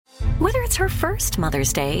Whether it's her first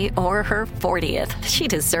Mother's Day or her 40th, she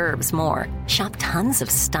deserves more. Shop tons of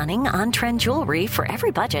stunning on-trend jewelry for every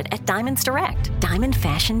budget at Diamonds Direct. Diamond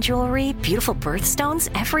fashion jewelry, beautiful birthstones,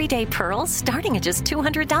 everyday pearls starting at just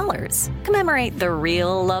 $200. Commemorate the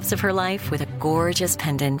real loves of her life with a gorgeous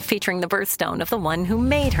pendant featuring the birthstone of the one who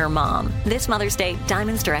made her mom. This Mother's Day,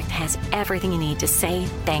 Diamonds Direct has everything you need to say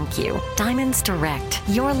thank you. Diamonds Direct.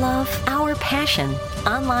 Your love, our passion.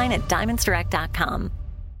 Online at diamondsdirect.com.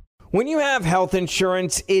 When you have health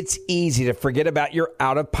insurance, it's easy to forget about your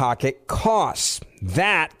out-of-pocket costs.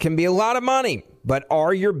 That can be a lot of money, but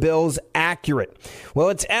are your bills accurate? Well,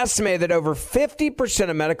 it's estimated that over 50%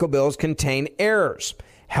 of medical bills contain errors.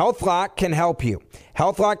 HealthLock can help you.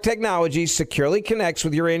 HealthLock technology securely connects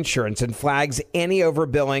with your insurance and flags any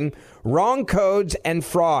overbilling, wrong codes, and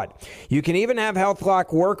fraud. You can even have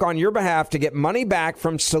HealthLock work on your behalf to get money back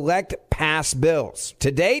from select past bills. To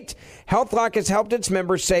date, HealthLock has helped its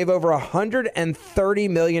members save over $130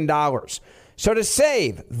 million. So to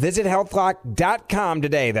save, visit healthlock.com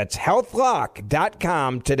today. That's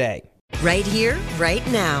healthlock.com today. Right here, right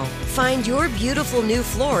now. Find your beautiful new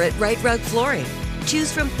floor at Right Rug Flooring.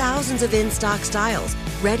 Choose from thousands of in-stock styles,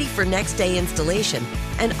 ready for next day installation,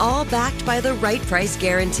 and all backed by the right price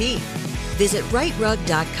guarantee. Visit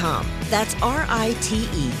rightrug.com. That's RITERUG.com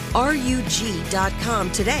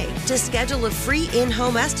today to schedule a free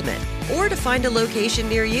in-home estimate or to find a location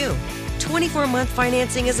near you. 24-month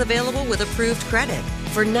financing is available with approved credit.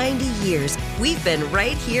 For 90 years, we've been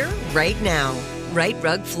right here, right now. Right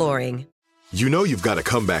Rug Flooring. You know you've got a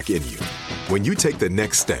comeback in you. When you take the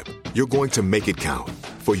next step, you're going to make it count.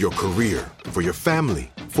 For your career, for your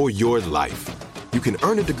family, for your life. You can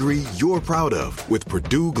earn a degree you're proud of with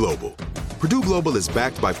Purdue Global. Purdue Global is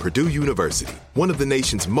backed by Purdue University, one of the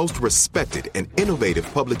nation's most respected and innovative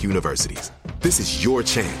public universities. This is your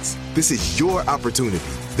chance. This is your opportunity.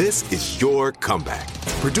 This is your comeback.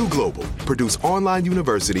 Purdue Global, Purdue's online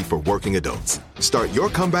university for working adults. Start your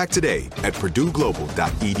comeback today at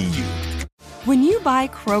purdueglobal.edu. When you buy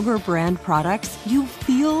Kroger brand products, you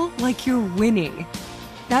feel like you're winning.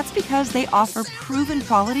 That's because they offer proven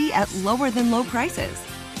quality at lower than low prices.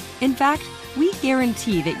 In fact, we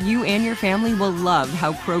guarantee that you and your family will love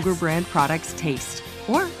how Kroger brand products taste,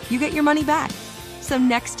 or you get your money back. So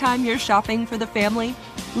next time you're shopping for the family,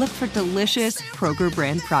 look for delicious Kroger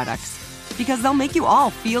brand products, because they'll make you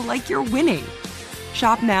all feel like you're winning.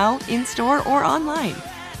 Shop now, in-store, or online.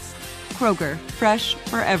 Kroger, fresh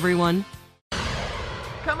for everyone.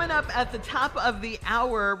 Coming up at the top of the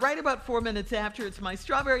hour, right about 4 minutes after, it's my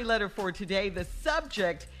strawberry letter for today. The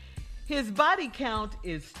subject, his body count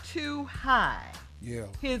is too high. Yeah.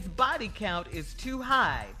 His body count is too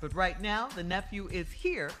high. But right now, the nephew is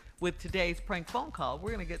here with today's prank phone call.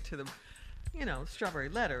 We're going to get to the, strawberry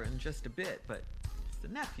letter in just a bit, but it's the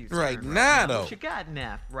nephew's right turn now, though. What you got,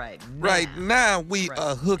 Neff? Right now. Right now, we Right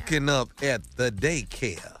are hooking up at the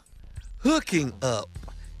daycare. Hooking up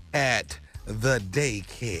at the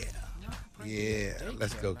daycare. Yeah,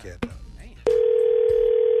 let's go, Cat.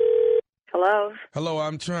 Hello. Hello,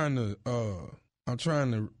 I'm trying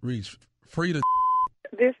to reach Frida.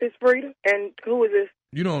 This is Frida, and who is this?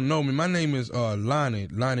 You don't know me. My name is Lonnie.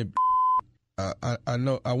 I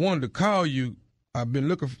know. I wanted to call you. I've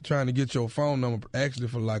been trying to get your phone number actually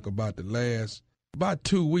for about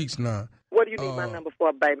 2 weeks now. What do you need my number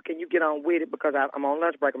for, baby? Can you get on with it? Because I'm on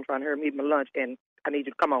lunch break. I'm trying to hurry eat my lunch, and I need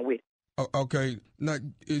you to come on with it. Okay. Now,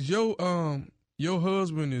 is your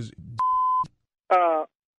husband is?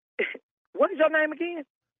 What is your name again?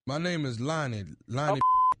 My name is Lonnie. Lonnie.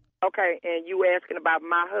 Okay, and you asking about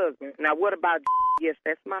my husband. Now, what about? Yes,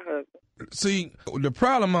 that's my husband. See, the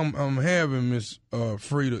problem I'm having, Miss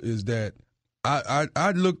Frida, is that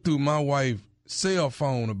I looked through my wife's cell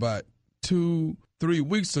phone about 2-3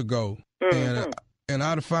 weeks ago, and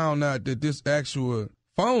I found out that this actual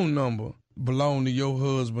phone number belonged to your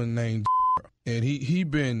husband named, and he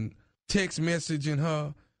been text messaging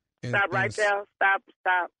her. Stop right there. Stop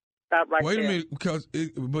right there. Wait a minute,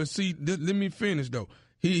 but see, let me finish though.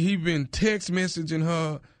 He been text messaging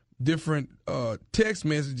her different text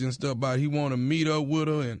messages and stuff about he want to meet up with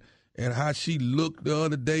her and how she looked the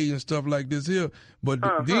other day and stuff like this here. But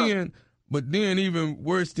then even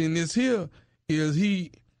worse than this here is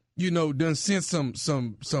he, done sent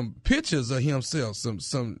some pictures of himself,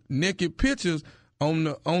 some naked pictures on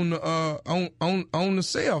the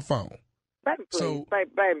cell phone. Baby, please.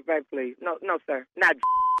 Baby, please. No, sir. Not.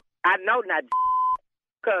 I know not.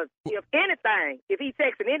 Because if anything, if he's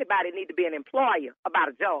texting anybody, it need to be an employer about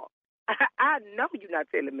a job. I know you're not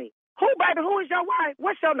telling me. Who, baby? Who is your wife?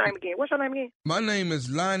 What's your name again? My name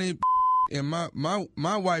is Lonnie, and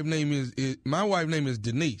my wife name is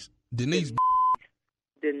Denise. Denise.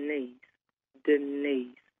 Denise.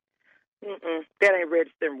 That ain't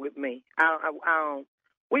registering with me. I don't.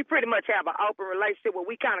 We pretty much have an open relationship where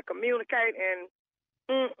we kind of communicate, and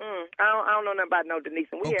I don't know nothing about no Denise.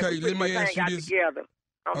 And we let me ask you this. Together.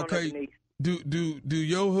 I don't know no Denise. Do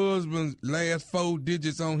your husband's last 4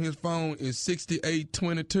 digits on his phone is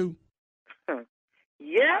 6822?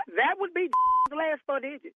 Yeah, that would be the last 4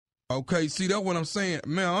 digits. Okay, see, that's what I'm saying.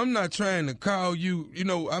 Man, I'm not trying to call you,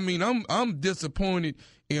 I'm disappointed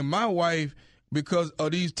in my wife because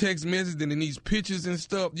of these text messages and these pictures and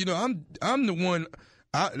stuff. I'm the one,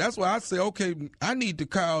 that's why I say, okay, I need to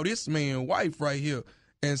call this man wife right here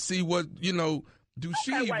and see what, she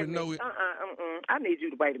even know it? I need you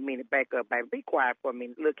to wait a minute, back up, baby. Be quiet for a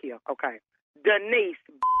minute. Look here, okay. Denise,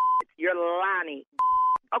 you're lying.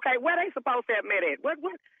 Okay, where they supposed to have met at? What?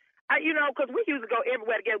 Because we usually go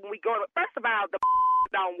everywhere together when we go. First of all, the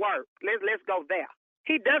don't work. Let's go there.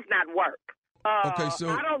 He does not work. Okay, so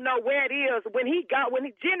I don't know where it is when he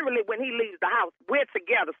leaves the house. We're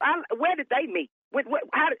together. So where did they meet?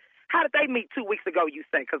 How did they meet 2 weeks ago? You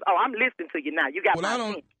say? Because I'm listening to you now. You got my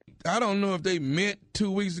attention. I don't know if they met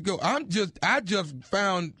 2 weeks ago. I just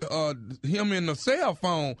found him in the cell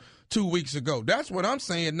phone 2 weeks ago. That's what I'm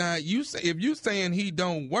saying. Now if you saying he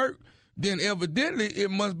don't work, then evidently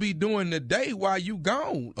it must be during the day while you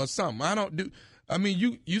gone or something.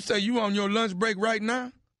 You say you on your lunch break right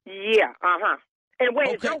now? Yeah, And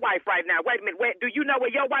where is your wife right now? Wait a minute. Do you know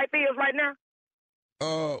where your wife is right now?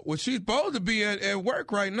 Well, she's supposed to be at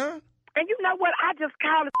work right now. And you know what? I just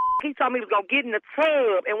called him. He told me he was going to get in the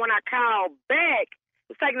tub. And when I called back, it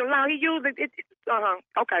was taking him long. He used it.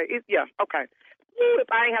 Okay. Okay.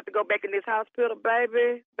 If I ain't have to go back in this hospital,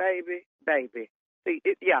 baby. See,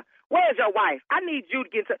 Where's your wife? I need you to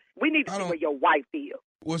get to. We need to see where your wife is.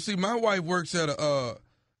 Well, see, my wife works at a.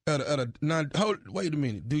 Now, wait a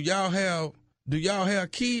minute. Do y'all have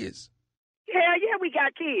kids? Hell yeah, we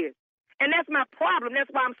got kids, and that's my problem. That's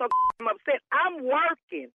why I'm so upset. I'm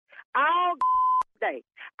working all day.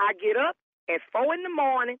 I get up at 4 in the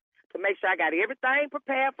morning to make sure I got everything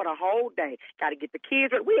prepared for the whole day. Got to get the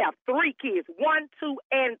kids ready. We have 3 kids, 1, 2,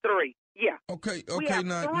 and 3. Yeah. Okay. We have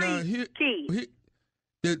now 3 kids.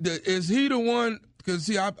 Is he the one? Because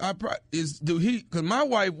because my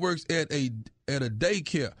wife works at a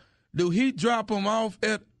daycare. Do he drop them off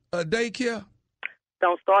at a daycare?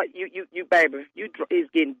 Don't start, you baby.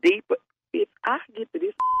 It's getting deeper. If I get to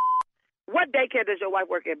this, what daycare does your wife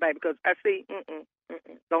work at, baby? Because I see,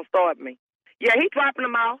 don't start me. Yeah, he dropping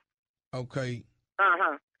them off. Okay.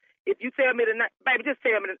 If you tell me tonight, baby, just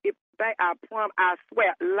tell me. I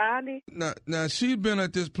swear, Lonnie. Now she's been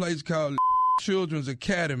at this place called Children's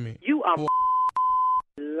Academy. You are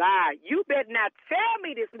lie. You better not tell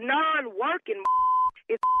me this non-working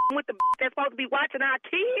is with the that's supposed to be watching our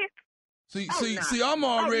kids. See, I'm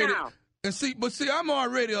already. And I'm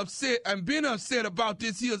already upset and been upset about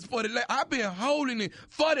this here I've been holding it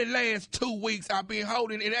for the last 2 weeks. I've been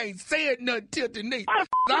holding it. Ain't said nothing till Denise. Why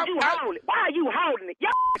are you holding it?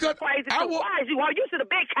 Y'all crazy. Why is you holding it? You should have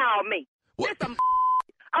been calling me. This some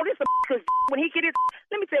because when he get his,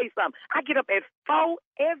 let me tell you something. I get up at 4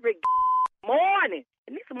 every morning.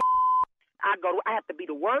 And this I have to be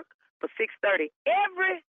to work for 6:30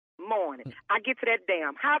 every morning. I get to that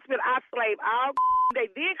damn hospital. I slave all day.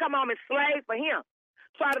 Then come home and slave for him.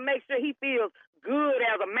 Try to make sure he feels good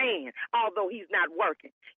as a man, although he's not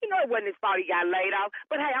working. It wasn't his fault he got laid off.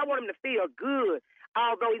 But, hey, I want him to feel good,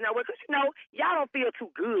 although he's not working. Because, y'all don't feel too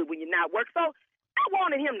good when you're not working. So I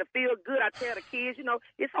wanted him to feel good. I tell the kids,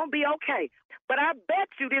 it's going to be okay. But I bet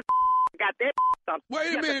you this got that something.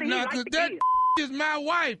 Wait a minute now, because that is my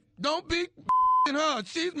wife. Don't be her.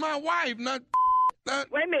 She's my wife, not.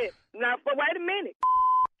 Wait a minute. Now, wait a minute.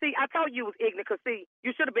 See, I told you was ignorant because,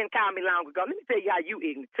 you should have been calling me long ago. Let me tell you how you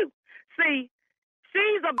ignorant, too. See,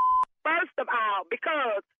 she's a first of all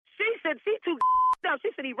because she too dumb. She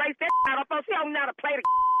should erase that out of her. She don't know how to play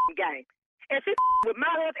the game. And she with my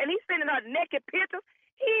husband, and he's sending her naked pictures.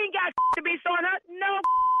 He ain't got to be showing her no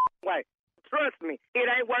way. Trust me, it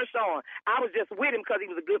ain't worth showing. I was just with him because he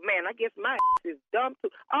was a good man. I guess my is dumb, too.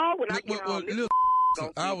 Oh, when I get home,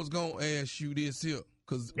 I was going to ask you this here.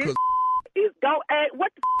 What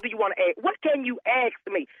do you want to ask? What can you ask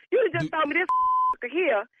me? You just told me this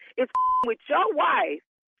here is with your wife,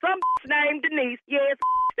 some named Denise. Yes,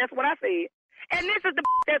 that's what I said. And this is the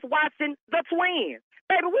that's watching the twins.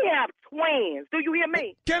 Baby, we have twins. Do you hear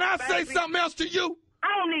me? Can I say something else to you? I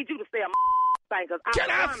don't need you to say a thing. Can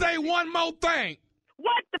I say one more thing?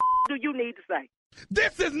 What the do you need to say?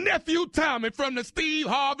 This is Nephew Tommy from the Steve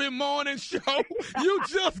Harvey Morning Show. You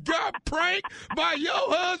just got pranked by your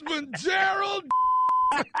husband, Gerald.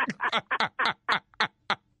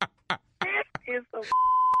 This is some.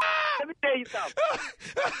 Let me tell you something.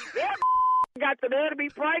 That got the nerve to be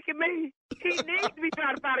pranking me. He needs to be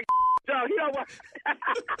trying to find a job. He don't want.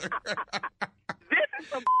 This is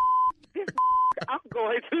some. This I'm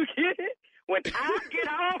going to get it when I get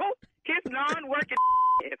home. His non-working.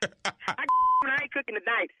 I ain't cooking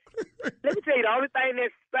tonight. Let me tell you, the only thing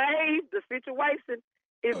that saved the situation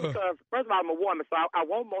is because, first of all, I'm a woman, so I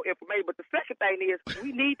want more information. But the second thing is,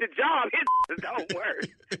 we need the job. His don't work.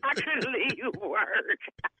 I couldn't leave work.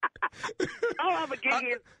 All I'm going to get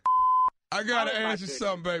is. I got to ask you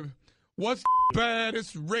something, baby. What's the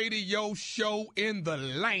baddest radio show in the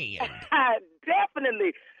land?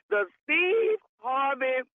 Definitely the Steve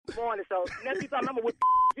Harvey Morning Show. Next time I'm with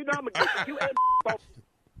you know I'm going to get you and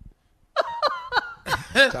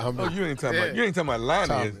Oh, you ain't talking about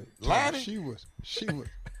Lonnie. Lonnie?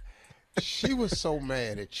 She was so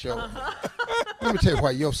mad at Joe. Let me tell you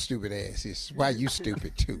why your stupid ass is. Why you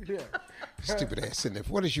stupid too? Yeah. Stupid ass in there.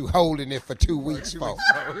 What is you holding it for 2 weeks for?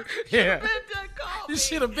 Yeah. You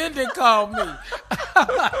should have been there called me.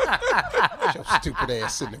 Your stupid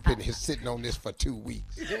ass sitting on this for 2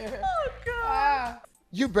 weeks. Yeah. Oh God.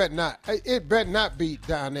 You better not. It better not be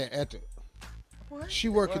down there at the. What? She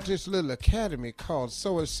work at this little academy called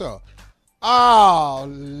So and So. Oh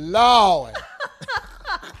Lord.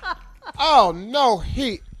 Oh no,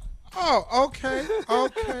 he. Oh, okay.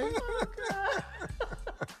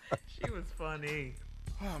 She was funny.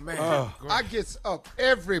 Oh man. I gets up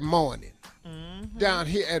every morning down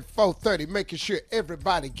here at 4:30, making sure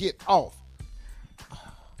everybody get off.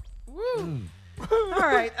 Woo. All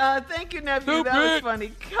right. Thank you, nephew. That was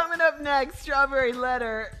funny. Coming up next, Strawberry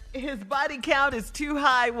Letter. His body count is too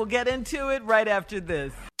high. We'll get into it right after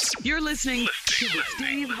this. You're listening to the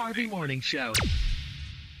Steve Harvey Morning Show.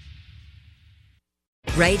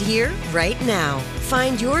 Right here, right now.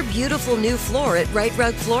 Find your beautiful new floor at Right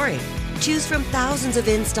Rug Flooring. Choose from thousands of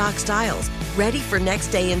in-stock styles, ready for next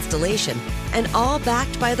day installation, and all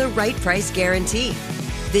backed by the right price guarantee.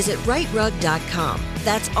 Visit rightrug.com.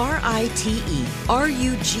 That's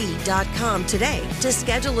RITERUG.com today to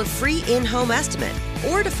schedule a free in-home estimate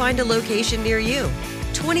or to find a location near you.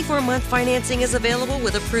 24-month financing is available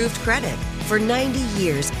with approved credit. For 90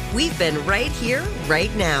 years, we've been right here,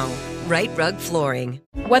 right now. Right Rug Flooring.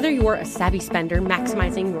 Whether you're a savvy spender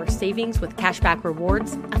maximizing your savings with cashback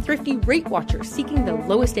rewards, a thrifty rate watcher seeking the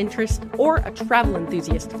lowest interest, or a travel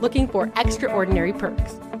enthusiast looking for extraordinary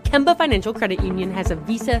perks, Kemba Financial Credit Union has a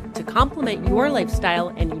visa to complement your lifestyle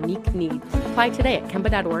and unique needs. Apply today at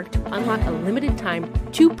Kemba.org to unlock a limited time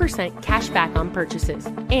 2% cash back on purchases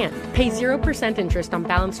and pay 0% interest on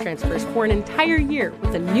balance transfers for an entire year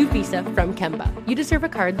with a new visa from Kemba. You deserve a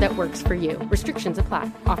card that works for you. Restrictions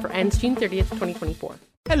apply. Offer ends June 30th, 2024.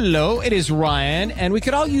 Hello, it is Ryan, and we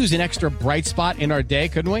could all use an extra bright spot in our day,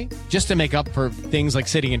 couldn't we? Just to make up for things like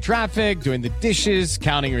sitting in traffic, doing the dishes,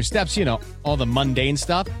 counting your steps, all the mundane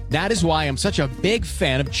stuff. That is why I'm such a big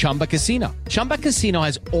fan of Chumba Casino. Chumba Casino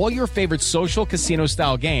has all your favorite social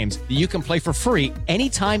casino-style games that you can play for free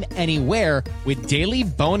anytime, anywhere with daily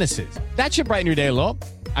bonuses. That should brighten your day a little.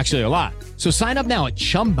 Actually, a lot. So sign up now at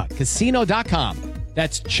ChumbaCasino.com.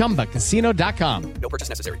 That's ChumbaCasino.com. No purchase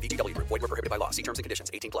necessary. VGW Group. Void where prohibited by law. See terms and conditions.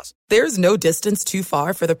 18+. There's no distance too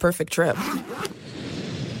far for the perfect trip.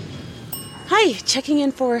 Hi, checking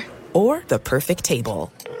in for... Or the perfect table.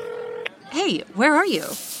 Hey, where are you?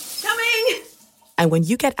 Coming! And when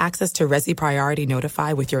you get access to Resi Priority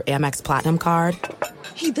Notify with your Amex Platinum card...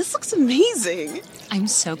 Hey, this looks amazing. I'm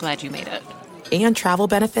so glad you made it. And travel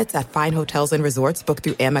benefits at fine hotels and resorts booked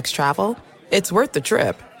through Amex Travel, it's worth the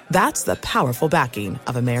trip. That's the powerful backing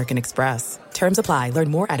of American Express. Terms apply.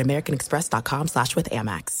 Learn more at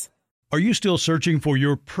americanexpress.com/withAmex. Are you still searching for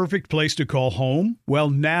your perfect place to call home? Well,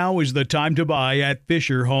 now is the time to buy at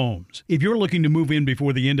Fisher Homes. If you're looking to move in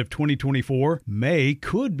before the end of 2024, May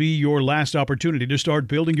could be your last opportunity to start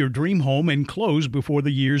building your dream home and close before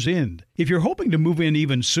the year's end. If you're hoping to move in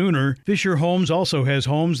even sooner, Fisher Homes also has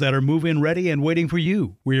homes that are move-in ready and waiting for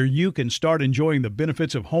you, where you can start enjoying the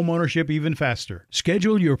benefits of homeownership even faster.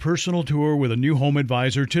 Schedule your personal tour with a new home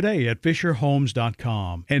advisor today at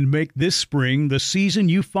FisherHomes.com and make this spring the season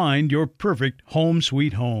you find your perfect home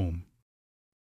sweet home.